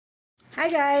Hi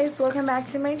guys, welcome back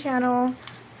to my channel.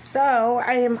 So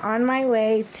I am on my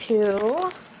way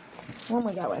to, where am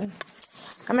I going?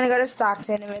 I'm gonna go to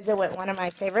Stockton and visit with one of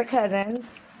my favorite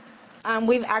cousins.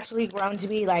 We've actually grown to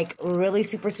be like really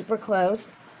super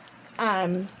close.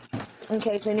 In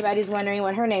case anybody's wondering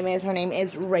what her name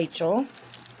is Rachel.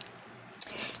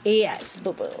 Yes,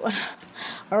 boo boo.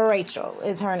 Rachel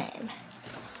is her name.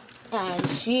 And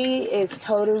she is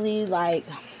totally like,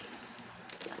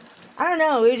 I don't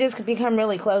know, we just become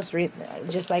really close,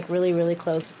 just like really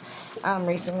close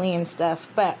recently and stuff.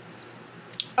 But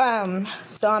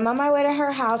so I'm on my way to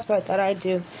her house, so I thought I'd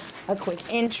do a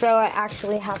quick intro. I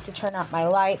actually have to turn out my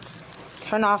lights,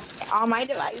 turn off all my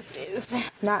devices.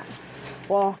 I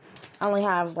only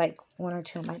have like one or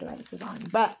two of my devices on,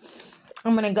 but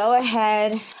I'm gonna go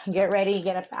ahead, get ready,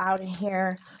 get up out of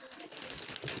here.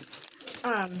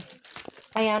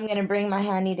 I am going to bring my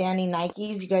handy dandy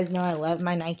Nikes. You guys know I love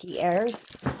my Nike Airs,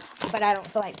 but I don't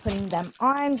feel like putting them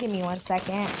on. Give me 1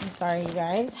 second. I'm sorry, you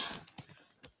guys.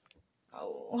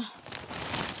 Oh.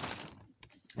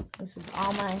 This is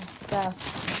all my stuff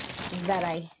that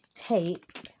I take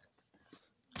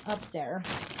up there.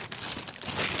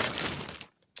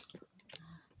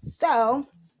 So,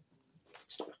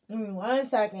 give me 1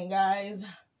 second, guys.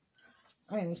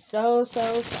 I am so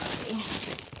sorry.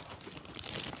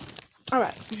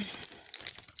 Alright.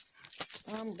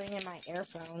 I'm bringing my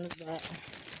earphones, but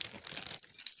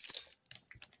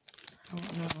I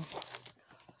don't know.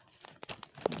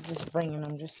 I'm just bringing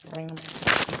them.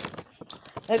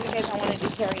 Maybe because I want to do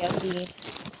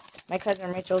karaoke. My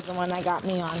cousin Rachel's the one that got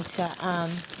me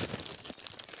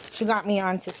she got me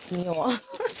onto Smule.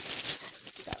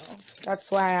 So, that's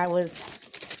why I was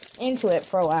into it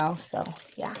for a while, so,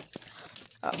 yeah.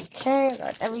 Okay, I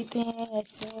got everything, I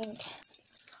think.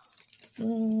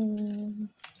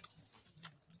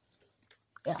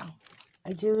 Yeah,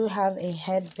 I do have a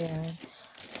headband.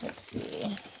 Let's see.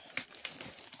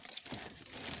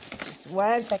 Just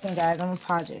 1 second, guys. I'm gonna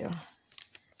pause you.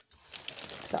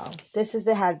 So, this is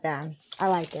the headband. I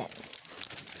like it.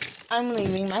 I'm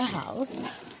leaving my house.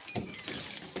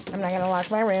 I'm not gonna lock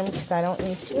my room because I don't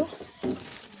need to.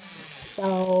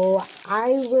 So,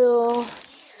 I will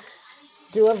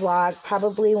do a vlog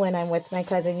probably when I'm with my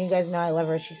cousin. You guys know I love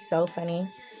her. She's so funny.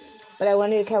 But I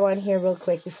wanted to come on here real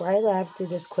quick before I left, do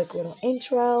this quick little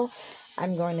intro.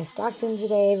 I'm going to Stockton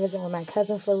today, visit with my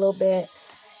cousin for a little bit.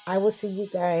 I will see you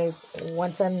guys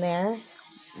once I'm there.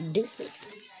 Deuces.